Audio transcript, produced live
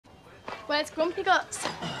Where's Grumpy Guts?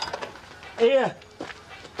 Here.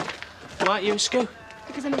 Why aren't you, Scoot?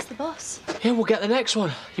 Because I missed the bus. Yeah, we'll get the next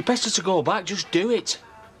one. You're best to go back, just do it.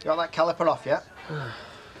 You got that caliper off yet?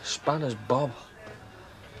 Spanner's Bob.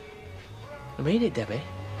 I mean it, Debbie.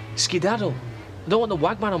 Skedaddle. I don't want the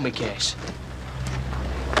wagman on my case.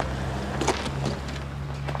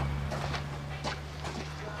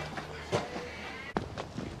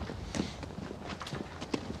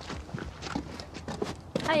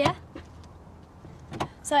 Hiya.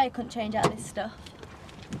 Sorry I couldn't change out this stuff.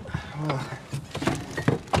 Well,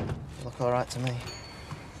 look all right to me.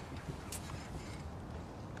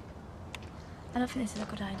 I don't think this is a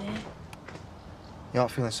good idea. You're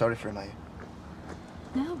not feeling sorry for him, are you?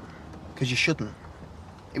 No. Because you shouldn't.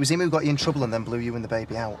 It was him who got you in trouble and then blew you and the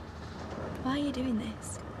baby out. Why are you doing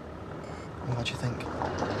this? Well, what do you think?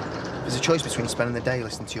 There's a choice between spending the day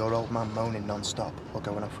listening to your old man moaning non-stop or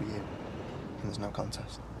going off with you. And there's no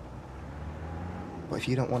contest. But if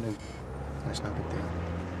you don't want to, then it's no big deal.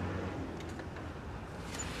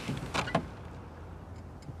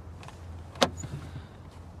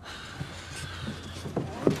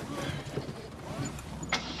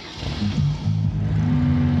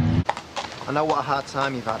 I know what a hard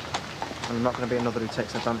time you've had, and I'm not going to be another who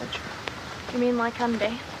takes advantage. You mean like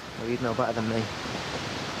Andy? Well, you'd know better than me.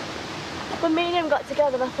 When me and him got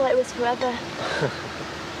together, I thought it was forever.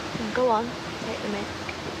 Go on, take the mic.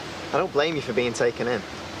 I don't blame you for being taken in.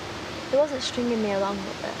 He wasn't stringing me along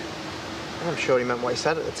with it. I'm sure he meant what he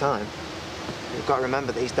said at the time. You've got to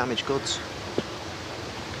remember that he's damaged goods.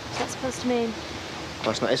 What's that supposed to mean?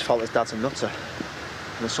 Well, it's not his fault his dad's a nutter.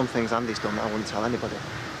 And there's some things Andy's done that I wouldn't tell anybody.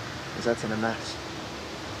 His head's in a mess.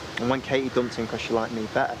 And when Katie dumped him because she liked me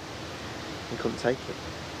better, he couldn't take it.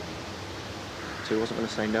 So he wasn't going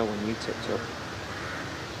to say no when you tipped up.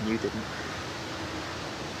 And you didn't.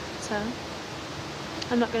 So?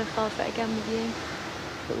 I'm not going to fall for it again with you.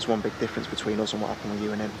 But there's one big difference between us and what happened with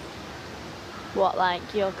you and him. What, like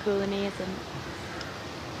you're cool and he isn't?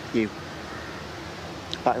 You.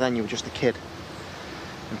 Back then you were just a kid,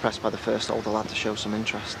 impressed by the first older lad to show some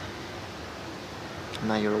interest. And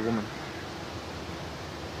now you're a woman.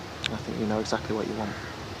 I think you know exactly what you want.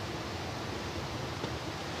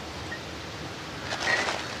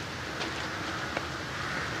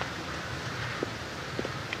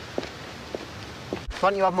 Why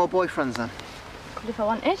don't you have more boyfriends then? Could if I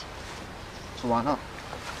wanted. So why not?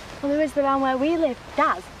 Well, there is the round where we live.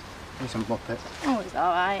 Daz? He's some muppet. Oh, he's all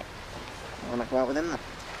right. Why not go out with him then?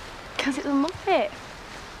 Because it's a muppet.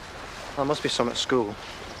 Well, there must be some at school.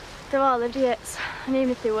 They're all idiots. And even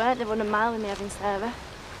if they weren't, they wouldn't mind with me having Sarah.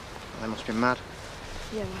 They must be mad.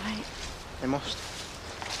 You're right. They must.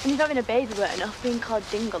 And if having a baby weren't enough, being called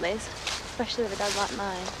Dingle is. Especially with a dad like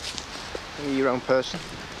mine. Are you your own person?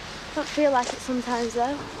 Don't feel like it sometimes,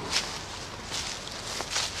 though.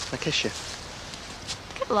 I kiss you.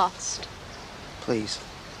 Get lost. Please.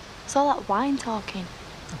 It's all that wine talking.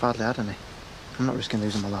 I've hardly had any. I'm not risking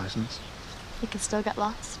losing my licence. You can still get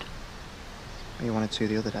lost. You wanted to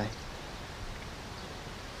the other day.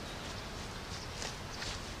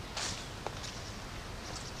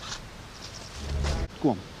 Go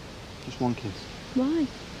on. Just one kiss. Why?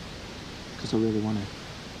 Because I really want it.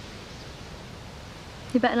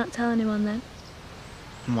 You better not tell anyone then.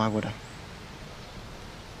 And why would I?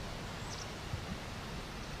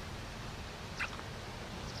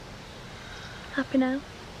 Happy now?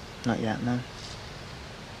 Not yet, no.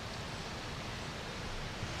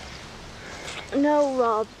 No,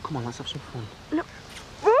 Rob. Come on, let's have some fun. No.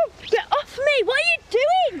 Rob, get off me! What are you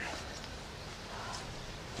doing?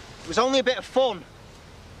 It was only a bit of fun.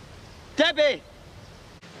 Debbie!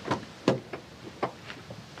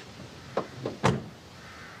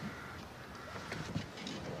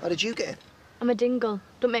 How did you get in? I'm a dingle.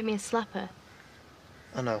 Don't make me a slapper.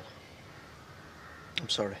 I know. I'm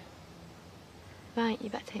sorry. Right, you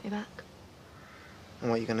better take me back. And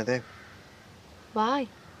what are you going to do? Why?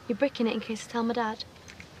 You're bricking it in case I tell my dad?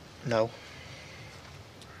 No.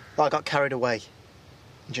 Well, I got carried away.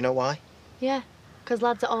 And do you know why? Yeah, because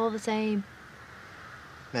lads are all the same.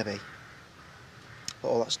 Maybe. But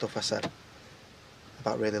all that stuff I said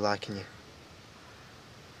about really liking you,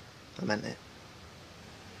 I meant it.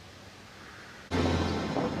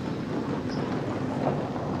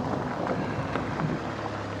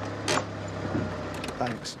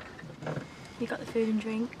 Thanks. You got the food and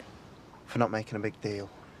drink? For not making a big deal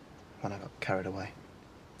when I got carried away.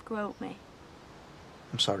 Grope me.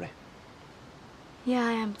 I'm sorry. Yeah,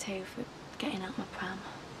 I am too, for getting out my pram.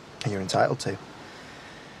 And you're entitled to.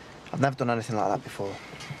 I've never done anything like that before.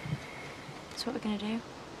 So what we're gonna do?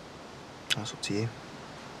 That's up to you.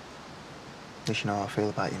 At least you know how I feel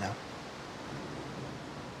about you now.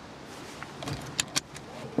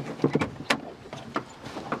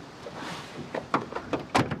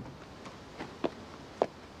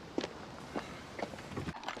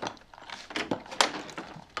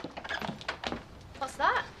 What's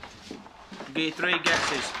that? I'll give you 3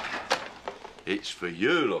 guesses. It's for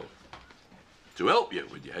you, love. To help you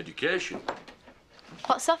with your education.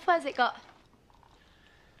 What software's it got?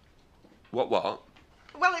 What? Well,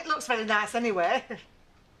 it looks very nice anyway.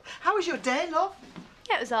 How was your day, love?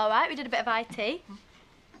 Yeah, it was all right. We did a bit of IT.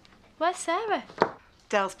 Where's Sarah?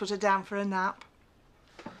 Del's put her down for a nap.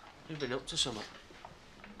 You've been up to something.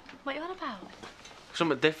 What are you on about?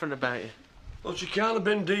 Something different about you. Well, she can't have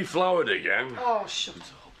been deflowered again. Oh, shut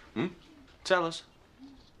up. Tell us.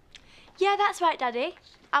 Yeah, that's right, Daddy.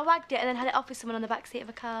 I wagged it and then had it off with someone on the back seat of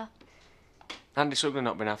a car. Andy Sugden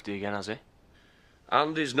not been after you again, has he?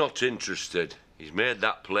 Andy's not interested. He's made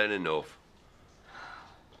that plain enough.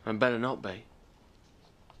 And better not be.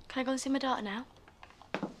 Can I go and see my daughter now?